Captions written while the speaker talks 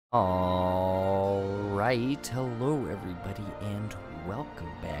Alright, hello everybody and welcome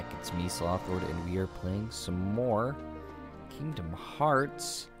back. It's me, Slothlord, and we are playing some more Kingdom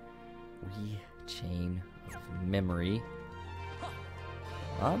Hearts ReChain of Memory.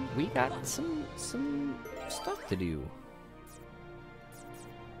 We got some stuff to do.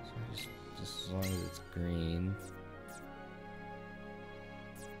 So just as long as it's green.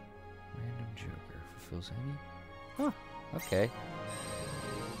 Random Joker fulfills any? Huh, okay.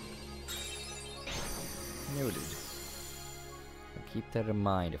 Noted. I'll keep that in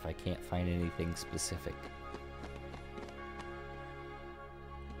mind if I can't find anything specific.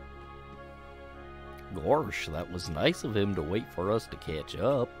 Gosh, that was nice of him to wait for us to catch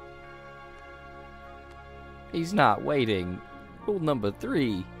up. He's not waiting. Rule number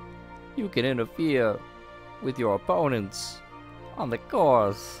 3. You can interfere with your opponents on the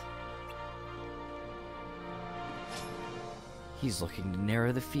course. He's looking to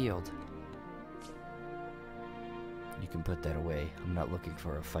narrow the field. You can put that away. I'm not looking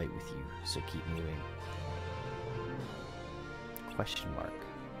for a fight with you, so keep moving. Question mark.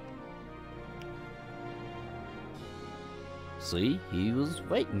 See, he was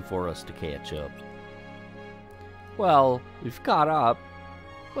waiting for us to catch up. Well, we've caught up.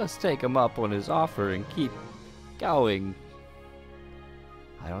 Let's take him up on his offer and keep going.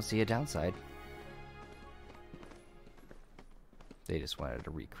 I don't see a downside. They just wanted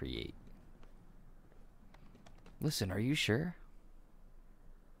to recreate. Listen, are you sure?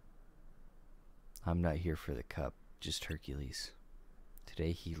 I'm not here for the cup, just Hercules.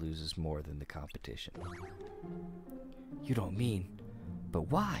 Today he loses more than the competition. You don't mean, but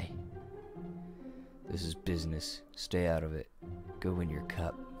why? This is business. Stay out of it. Go win your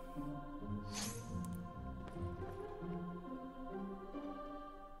cup.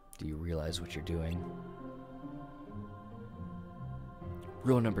 Do you realize what you're doing?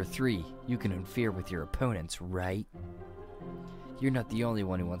 Rule number 3, you can interfere with your opponents, right? You're not the only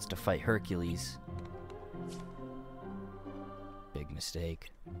one who wants to fight Hercules. Big mistake.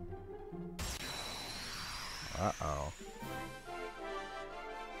 Uh-oh.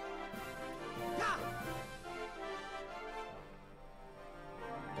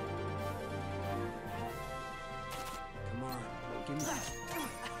 Come on, give me that.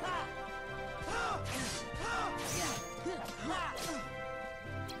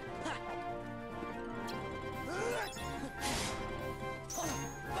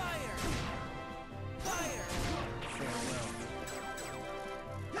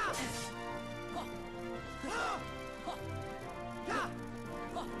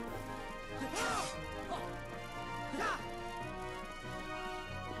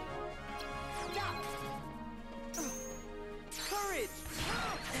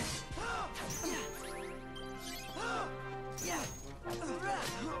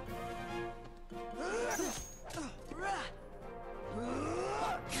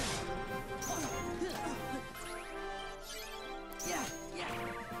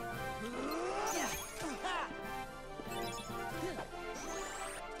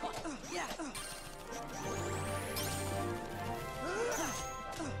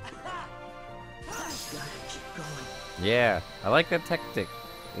 Yeah, I like that tactic.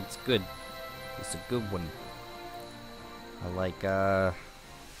 It's good. It's a good one. I like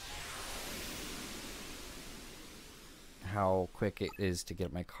how quick it is to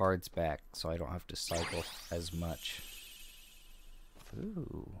get my cards back, so I don't have to cycle as much.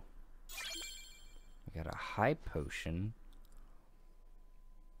 Ooh. I got a high potion.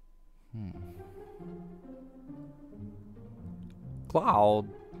 Cloud.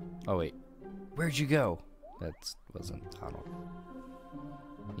 Oh wait. Where'd you go? That wasn't Donald.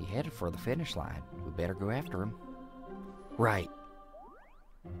 He headed for the finish line. We better go after him. Right.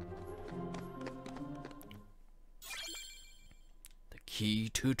 The key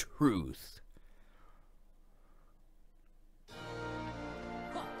to truth.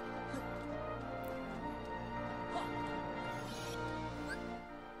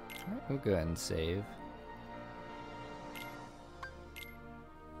 Alright, we'll go ahead and save.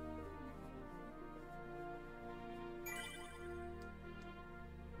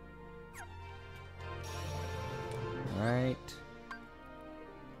 Right.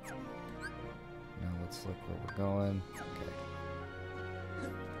 Now let's look where we're going. Okay.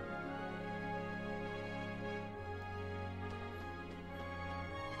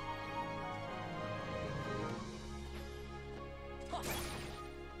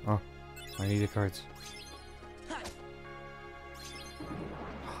 Oh, I need the cards.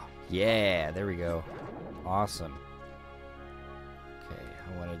 Yeah, there we go. Awesome. Okay,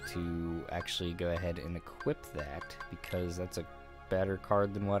 I wanted to actually go ahead and equip that because that's a better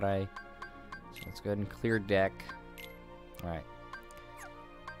card than what I... So let's go ahead and clear deck. Alright.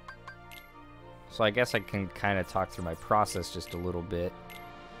 So I guess I can kind of talk through my process just a little bit.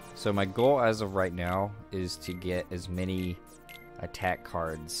 So my goal as of right now is to get as many attack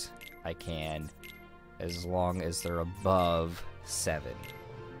cards I can as long as they're above 7.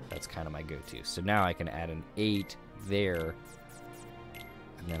 That's kind of my go-to. So now I can add an 8 there.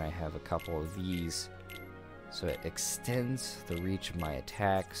 And then I have a couple of these. So it extends the reach of my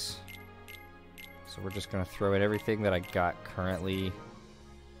attacks. So we're just going to throw in everything that I got currently.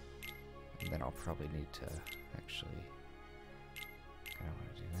 And then I'll probably need to actually... I don't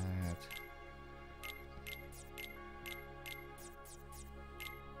want to do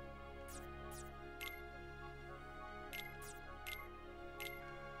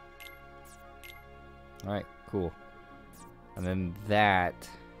that. Alright, cool. And then that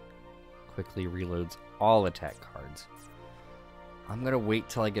quickly reloads all attack cards. I'm going to wait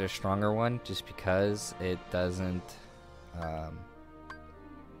till I get a stronger one just because it doesn't...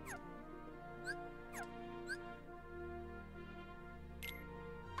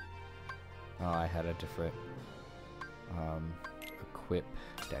 Oh, I had a different equip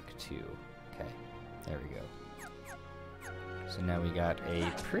deck too. Okay, there we go. So now we got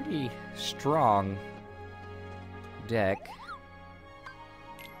a pretty strong deck.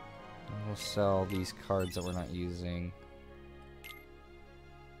 And we'll sell these cards that we're not using.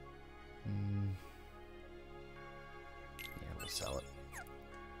 Yeah, we'll sell it.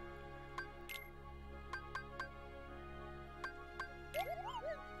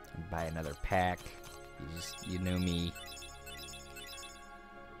 And buy another pack. You know me.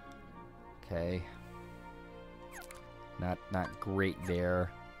 Okay. Not great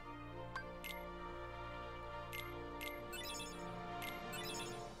there.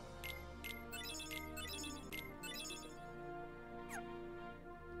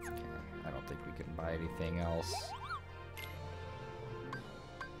 Okay, I don't think we can buy anything else.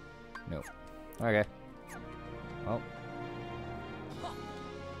 Nope. Okay. Well.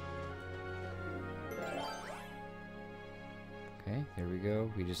 Okay, there we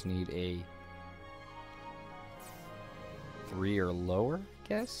go. We just need a 3 or lower, I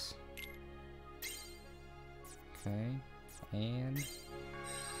guess. Okay, and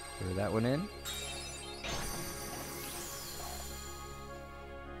throw that one in.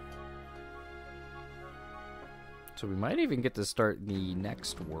 So we might even get to start the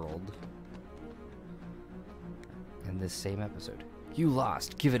next world in this same episode. You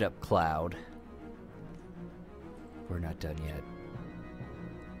lost. Give it up, Cloud. We're not done yet.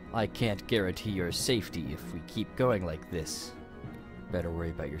 I can't guarantee your safety if we keep going like this. Better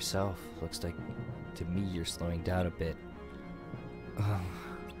worry about yourself. Looks like to me you're slowing down a bit. I'm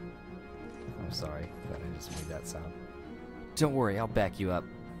sorry that I just made that sound. Don't worry, I'll back you up.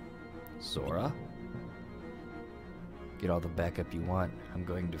 Sora? Get all the backup you want. I'm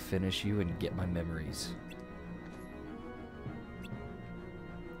going to finish you and get my memories.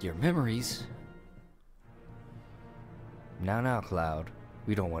 Your memories? Now, Cloud.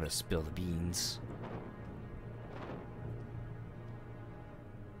 We don't want to spill the beans.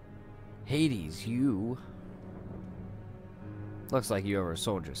 Hades, you... Looks like you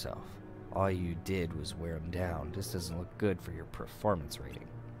oversold yourself. All you did was wear him down. This doesn't look good for your performance rating.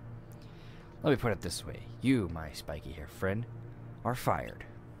 Let me put it this way. You, my spiky-haired friend, are fired.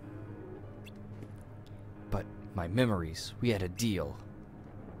 But my memories, we had a deal.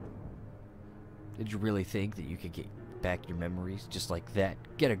 Did you really think that you could get back your memories just like that?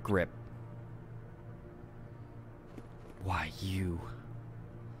 Get a grip. Why you?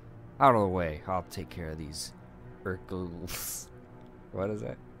 Out of the way. I'll take care of these Hercules. What is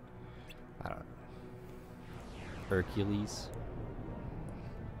that? I don't know. Hercules.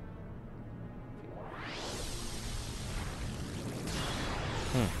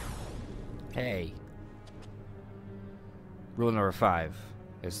 Hey. Rule number 5.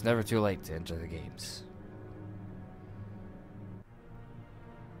 It's never too late to enter the games.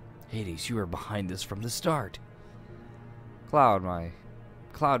 Hades, you were behind this from the start. Cloud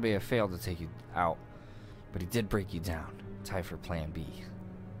may have failed to take you out, but he did break you down. Time for plan B.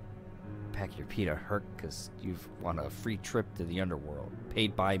 Pack your Peter Herc, because you've won a free trip to the underworld,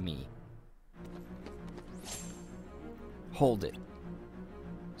 paid by me. Hold it.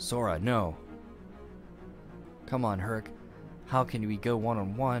 Sora, no. Come on, Herc. How can we go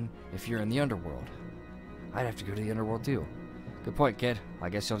one-on-one if you're in the underworld? I'd have to go to the underworld too. Good point, kid. I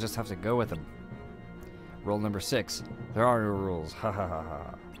guess you'll just have to go with him. Rule number 6. There are no rules. Ha ha ha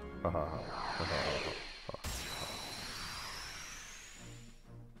ha. Ha ha ha. Ha ha ha.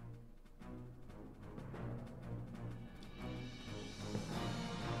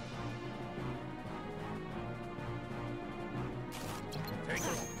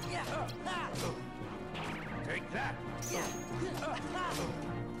 Take that.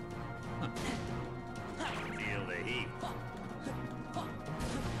 Feel the heat.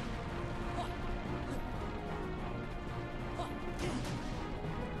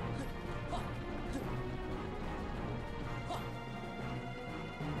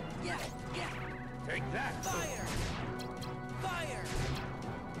 Take that. Fire! Fire!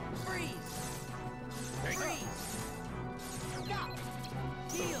 Freeze! Freeze! Stop!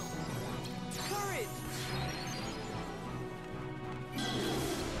 Heal! Courage!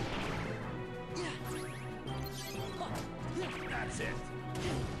 That's it.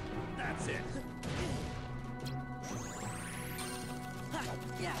 That's it.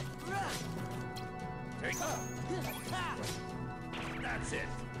 Take up. That's it.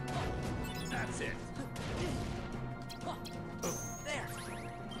 That's it. There!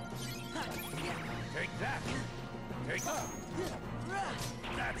 Take that. Take up.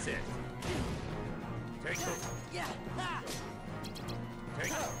 That's it. Take up.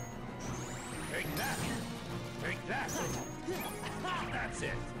 Take up. Take that. Take that. That's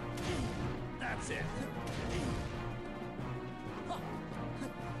it. That's it.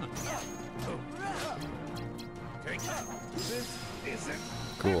 Take up. This isn't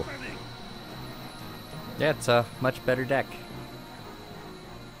Cool. happening. Yeah, it's a much better deck.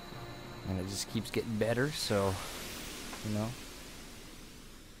 And it just keeps getting better, so, you know,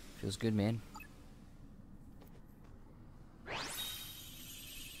 feels good, man. We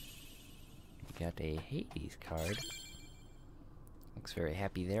got a Hades card. Looks very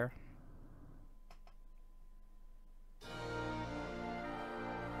happy there.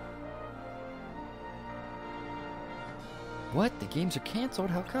 What? The games are canceled?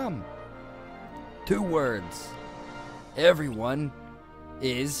 How come? 2 words. Everyone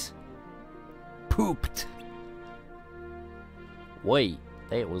is pooped. Wait,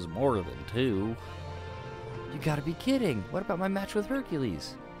 that was more than 2. You gotta be kidding. What about my match with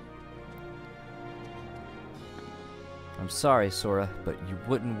Hercules? I'm sorry, Sora, but you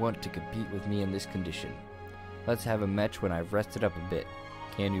wouldn't want to compete with me in this condition. Let's have a match when I've rested up a bit.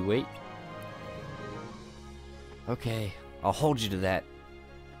 Can you wait? Okay, I'll hold you to that.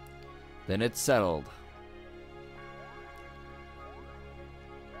 Then it's settled.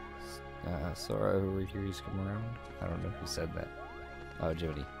 Sora over here, he's come around. I don't know who said that. Oh,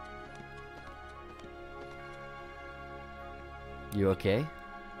 Jody. You okay?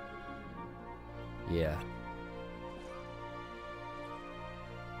 Yeah.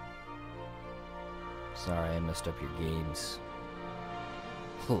 Sorry, I messed up your games.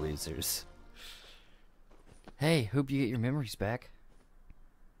 Losers. Hey, hope you get your memories back.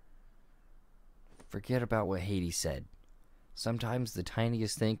 Forget about what Hades said. Sometimes the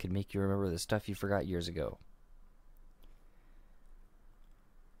tiniest thing can make you remember the stuff you forgot years ago.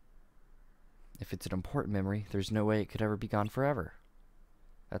 If it's an important memory, there's no way it could ever be gone forever.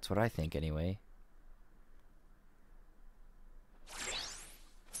 That's what I think, anyway.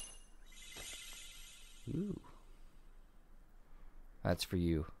 Ooh. That's for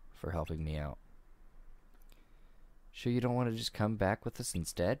you, for helping me out. Sure you don't want to just come back with us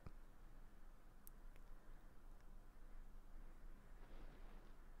instead?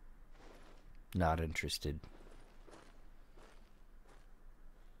 Not interested.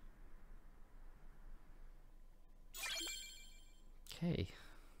 Okay.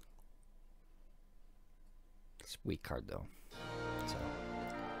 Sweet card though. So,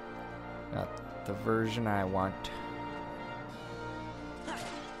 not the version I want.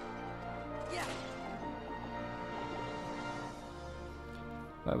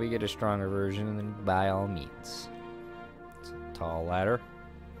 But we get a stronger version, and then by all means. It's a tall ladder.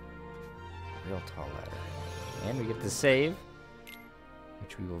 Real tall ladder. And we get to save,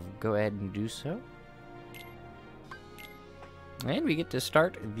 which we will go ahead and do so. And we get to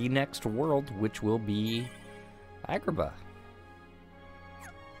start the next world, which will be Agrabah.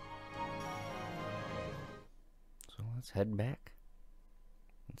 So let's head back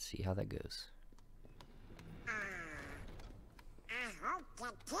and see how that goes. I hope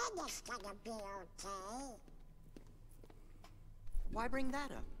the kid is gonna be okay. Why bring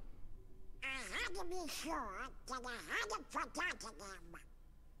that up? I had to be sure that I hadn't forgotten him.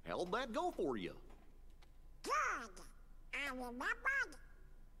 How'd that go for you? Good. I remembered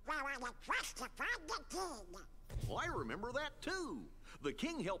where I had crucified the king. Well, I remember that too. The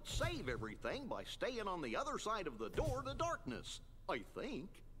king helped save everything by staying on the other side of the door to darkness, I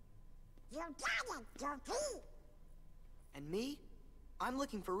think. You got it, Goofy. And me? I'm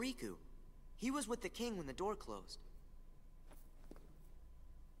looking for Riku. He was with the king when the door closed.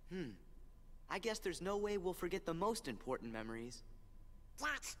 I guess there's no way we'll forget the most important memories.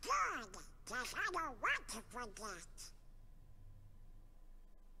 That's good, 'cause I don't want to forget.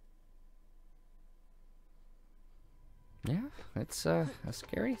 Yeah, it's a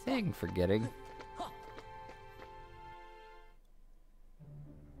scary thing, forgetting.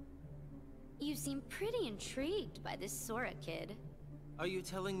 You seem pretty intrigued by this Sora kid. Are you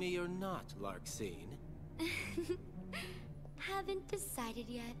telling me you're not Larxene? Haven't decided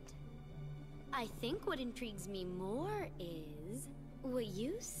yet. I think what intrigues me more is what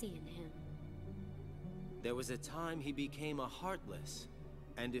you see in him. There was a time he became a Heartless.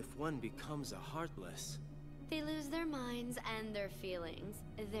 And if one becomes a Heartless... They lose their minds and their feelings.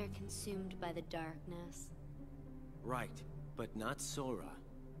 They're consumed by the darkness. Right, but not Sora.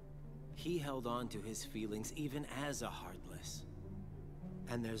 He held on to his feelings even as a Heartless.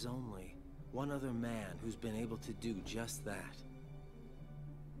 And there's only one other man who's been able to do just that.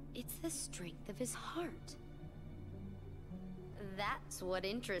 It's the strength of his heart. That's what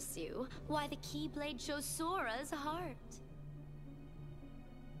interests you. Why the Keyblade shows Sora's heart.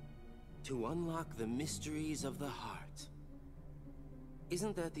 To unlock the mysteries of the heart.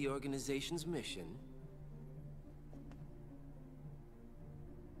 Isn't that the organization's mission?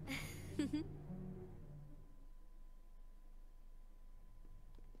 I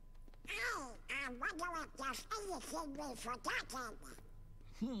wonder if there's anything we've forgotten.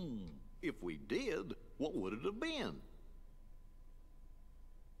 If we did, what would it have been?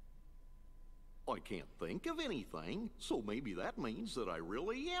 I can't think of anything, so maybe that means that I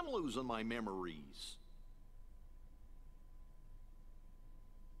really am losing my memories.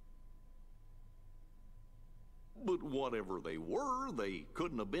 But whatever they were, they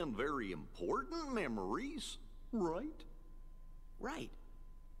couldn't have been very important memories, right? Right.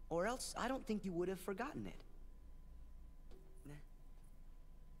 Or else I don't think you would have forgotten it.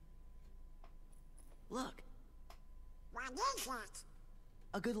 Look, What is it?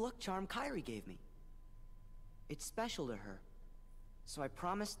 a good luck charm Kyrie gave me. It's special to her, so I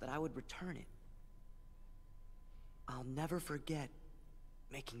promised that I would return it. I'll never forget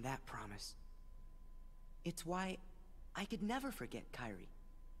making that promise. It's why I could never forget Kyrie.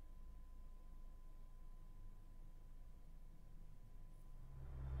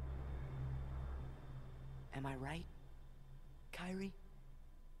 Am I right, Kyrie?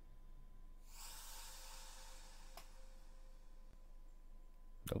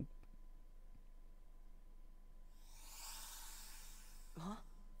 Nope. Huh?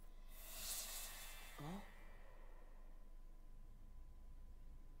 Oh?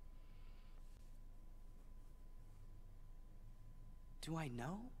 Do I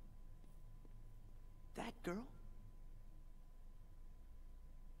know that girl?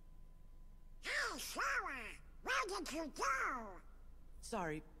 Hey, Sora! Where did you go?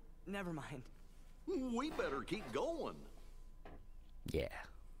 Sorry, never mind. We better keep going. Yeah.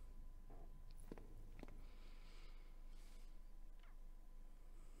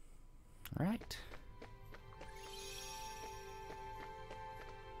 All right.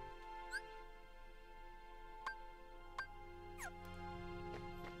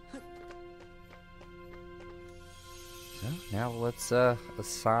 So now let's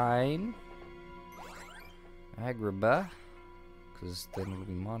assign Agrabah, because then it'll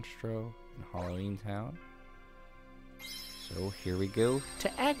be Monstro and Halloween Town. So here we go to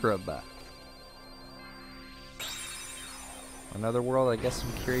Agrabah. Another world. I guess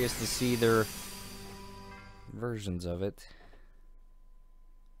I'm curious to see their versions of it.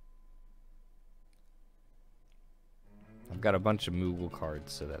 I've got a bunch of Moogle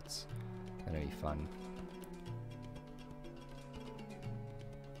cards, so that's gonna be fun.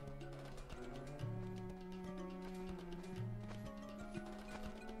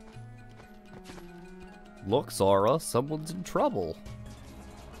 Look, Zara, someone's in trouble.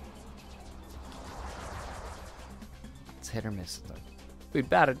 It's hit or miss. We'd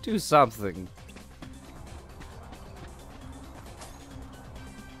better do something.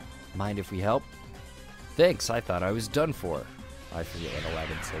 Mind if we help? Thanks, I thought I was done for. I forget what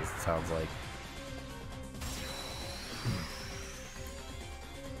 11 says. It sounds like.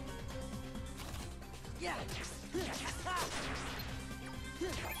 Yeah.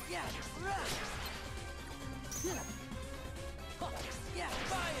 Yeah. Yeah.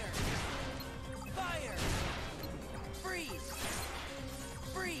 Fire! Fire! Freeze!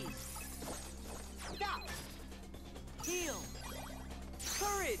 Freeze! Stop! Heal!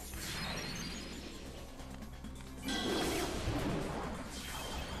 Courage!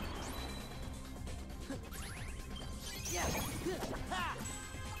 Yeah! Ha!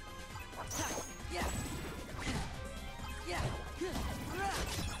 Ha! Yeah! Yeah!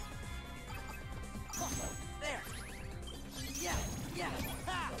 There! Yeah! Yeah!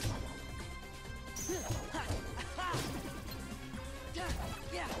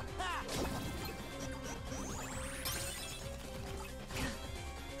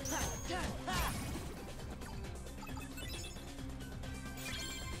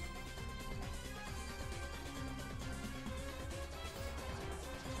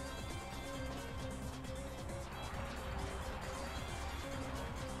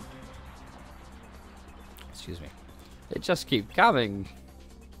 Excuse me. They just keep coming.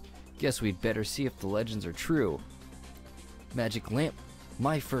 Guess we'd better see if the legends are true. Magic lamp,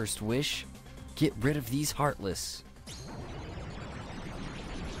 my first wish. Get rid of these heartless. Oh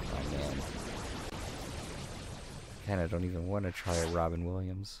man. Kinda don't even want to try a Robin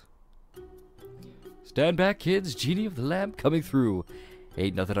Williams. Stand back, kids. Genie of the lamp coming through.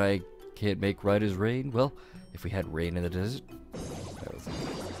 Ain't nothing I can't make right as rain. Well, if we had rain in the desert.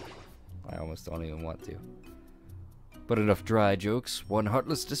 I almost don't even want to. But enough dry jokes. One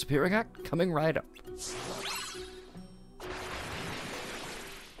heartless disappearing act coming right up.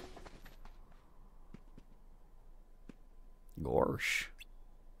 Gorsh.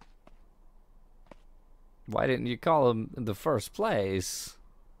 Why didn't you call him in the first place?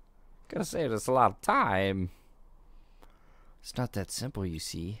 Could have saved us a lot of time. It's not that simple, you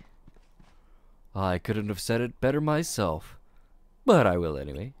see. I couldn't have said it better myself, but I will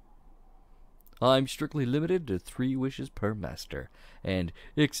anyway. I'm strictly limited to 3 wishes per master, and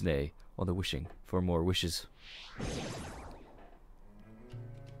Ixnay on the wishing for more wishes.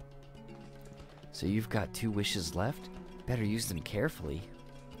 So you've got 2 wishes left? Better use them carefully.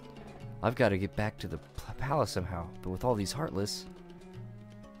 I've got to get back to the palace somehow, but with all these heartless...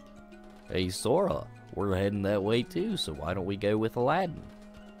 Hey, Sora, we're heading that way too, so why don't we go with Aladdin?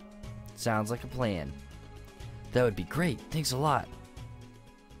 Sounds like a plan. That would be great. Thanks a lot.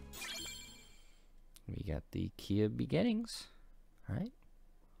 We got the key of beginnings. Alright.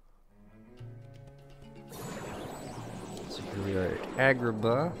 So here we are at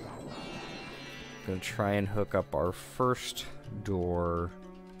Agrabah. Gonna try and hook up our first door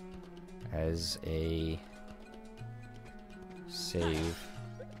as a save.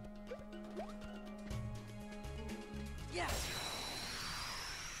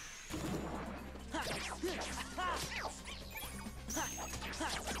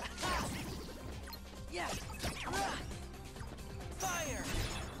 Fire!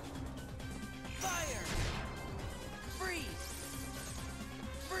 Fire! Freeze!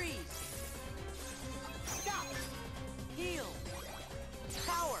 Freeze! Stop! Heal!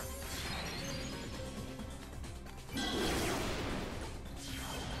 Power!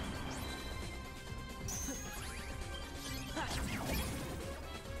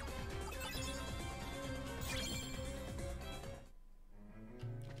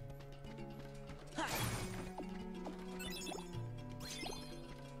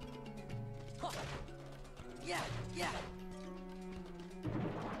 Yeah!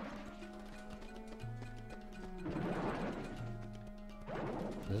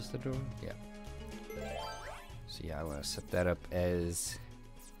 Is this the door? Yeah. So yeah, I want to set that up as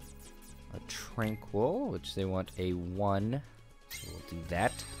a tranquil, which they want a 1. So we'll do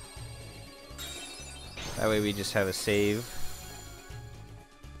that. That way we just have a save.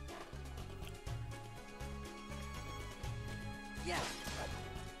 Yeah!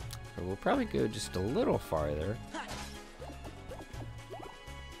 So we'll probably go just a little farther.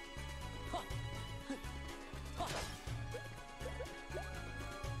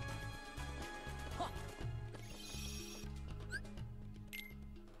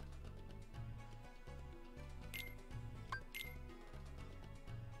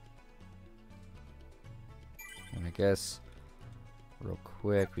 And I guess real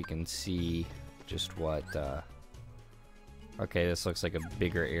quick we can see just what okay, this looks like a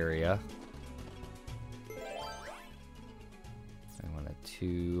bigger area. I want a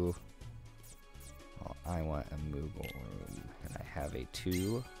 2. Well, I want a Moogle room, and I have a 2.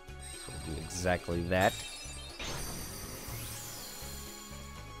 So we'll do exactly that.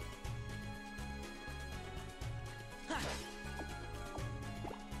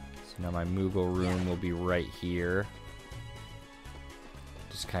 So now my Moogle room will be right here.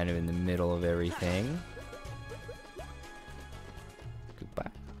 Just kind of in the middle of everything.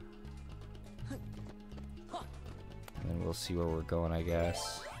 Goodbye. And then we'll see where we're going, I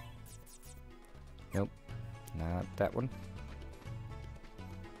guess. Nope. Not that one.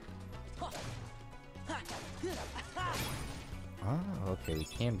 Oh, okay, we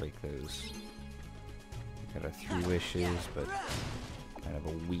can break those. Got a 3 wishes, but kind of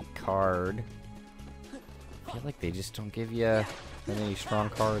a weak card. I feel like they just don't give you that many strong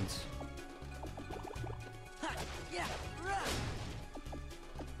cards.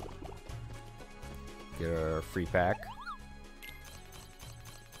 Get a free pack.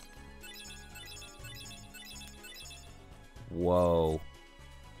 Whoa.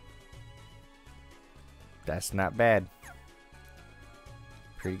 That's not bad.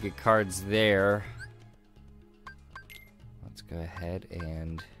 Pretty good cards there. Let's go ahead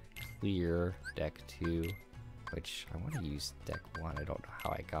and clear deck 2, which I want to use deck 1. I don't know how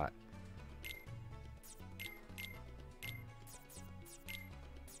I got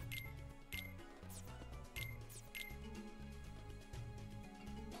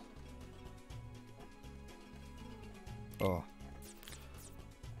Oh.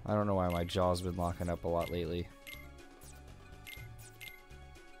 I don't know why my jaw's been locking up a lot lately.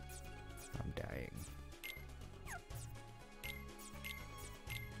 I'm dying.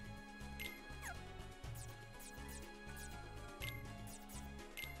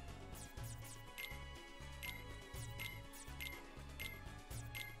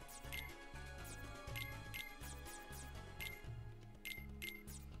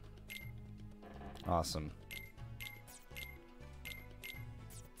 Awesome.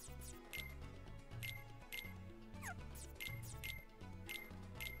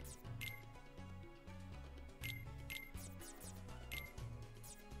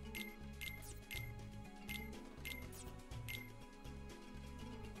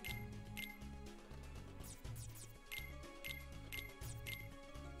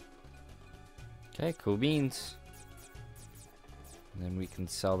 Okay, cool beans. And then we can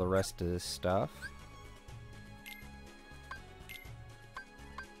sell the rest of this stuff.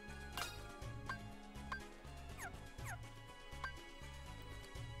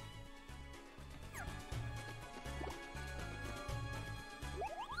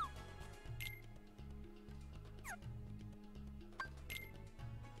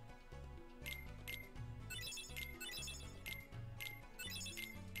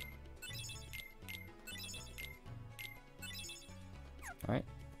 Alright.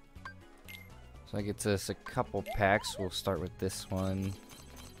 So that gets us a couple packs. We'll start with this one.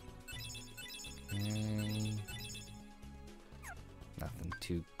 And nothing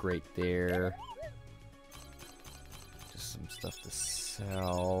too great there. Just some stuff to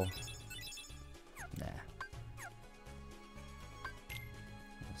sell. Nah.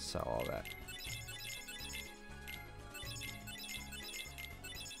 We'll sell all that.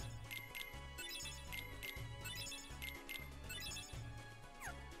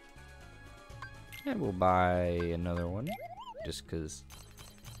 And we'll buy another one, just because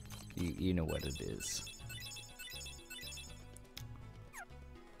you know what it is.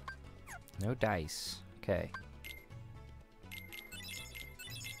 No dice. Okay.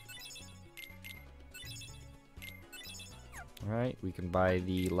 Alright, we can buy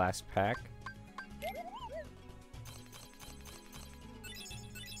the last pack.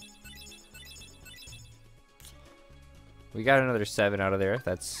 We got another 7 out of there.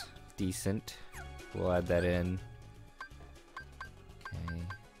 That's decent. We'll add that in. Okay.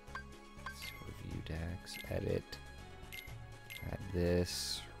 Let's review decks. Edit. Add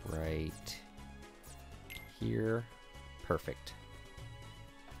this right here. Perfect.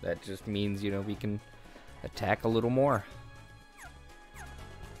 That just means, you know, we can attack a little more.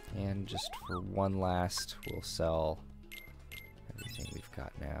 And just for one last, we'll sell everything we've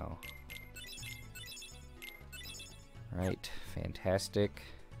got now. Right. Fantastic.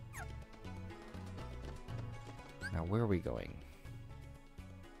 Now, where are we going?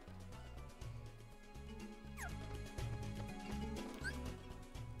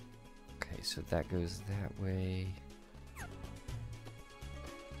 Okay, so that goes that way.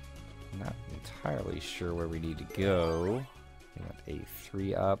 Not entirely sure where we need to go. We want a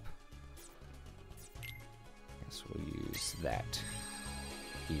 3-up. Guess we'll use that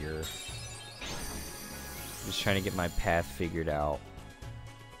here. Just trying to get my path figured out.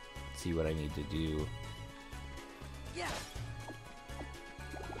 See what I need to do. Yeah.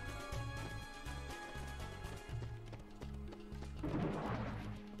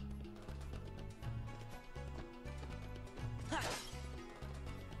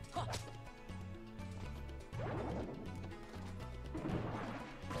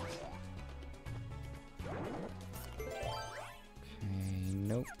 Okay,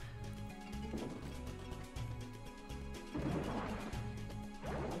 nope.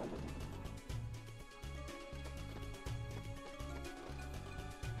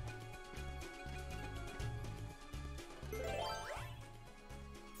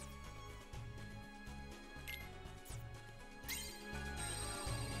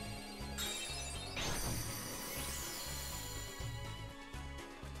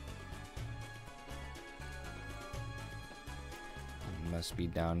 Must be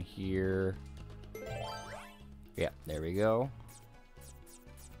down here. Yeah, there we go.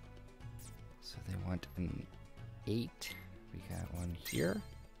 So they want an 8. We got one here.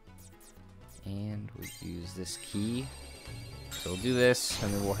 And we'll use this key. So we'll do this,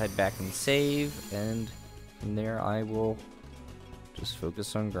 and then we'll head back and save. And from there, I will just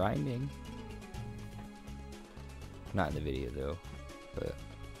focus on grinding. Not in the video, though. But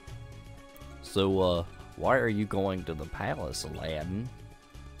so, why are you going to the palace, Aladdin?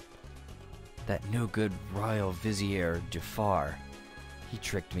 That no-good royal vizier Jafar. He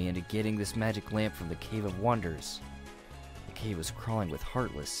tricked me into getting this magic lamp from the Cave of Wonders. cave was crawling with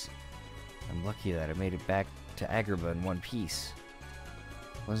Heartless. I'm lucky that I made it back to Agrabah in one piece.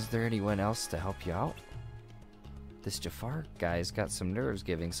 Was there anyone else to help you out? This Jafar guy's got some nerves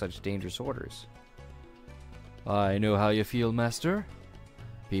giving such dangerous orders. I know how you feel, Master.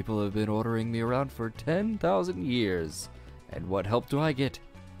 People have been ordering me around for 10,000 years. And what help do I get?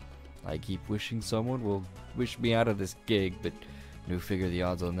 I keep wishing someone will wish me out of this gig, but no figure the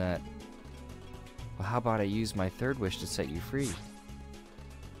odds on that. Well, how about I use my third wish to set you free?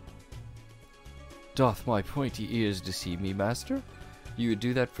 Doth my pointy ears deceive me, Master? You would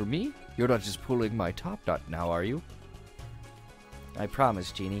do that for me? You're not just pulling my top knot now, are you? I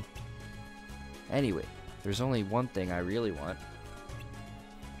promise, Genie. Anyway, there's only one thing I really want.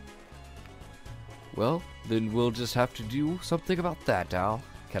 Well, then we'll just have to do something about that, Al.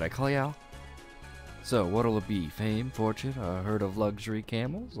 Can I call you Al? So, what'll it be? Fame, fortune, a herd of luxury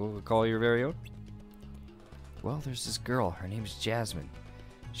camels? We'll call your very own? Well, there's this girl. Her name's Jasmine.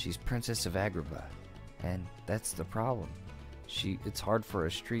 She's Princess of Agrabah. And that's the problem. It's hard for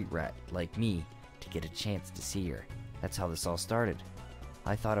a street rat like me to get a chance to see her. That's how this all started.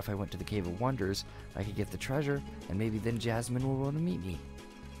 I thought if I went to the Cave of Wonders, I could get the treasure, and maybe then Jasmine will want to meet me.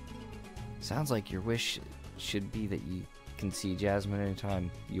 Sounds like your wish should be that you can see Jasmine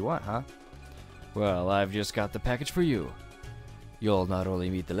anytime you want, huh? Well, I've just got the package for you. You'll not only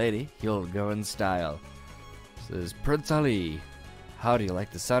meet the lady, you'll go in style. Says Prince Ali. How do you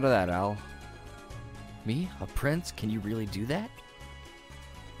like the sound of that, Al? Me? A prince? Can you really do that?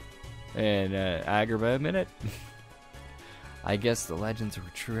 And Agrabah a minute? I guess the legends were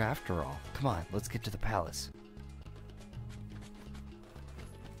true after all. Come on, let's get to the palace.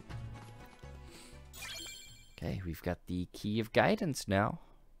 Okay, we've got the key of guidance now.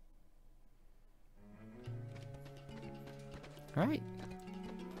 Alright.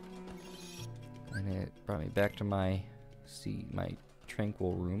 And it brought me back to my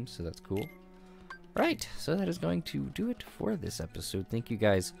tranquil room, so that's cool. Right, so that is going to do it for this episode. Thank you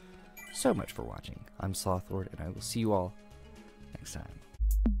guys so much for watching. I'm Slothward, and I will see you all next time.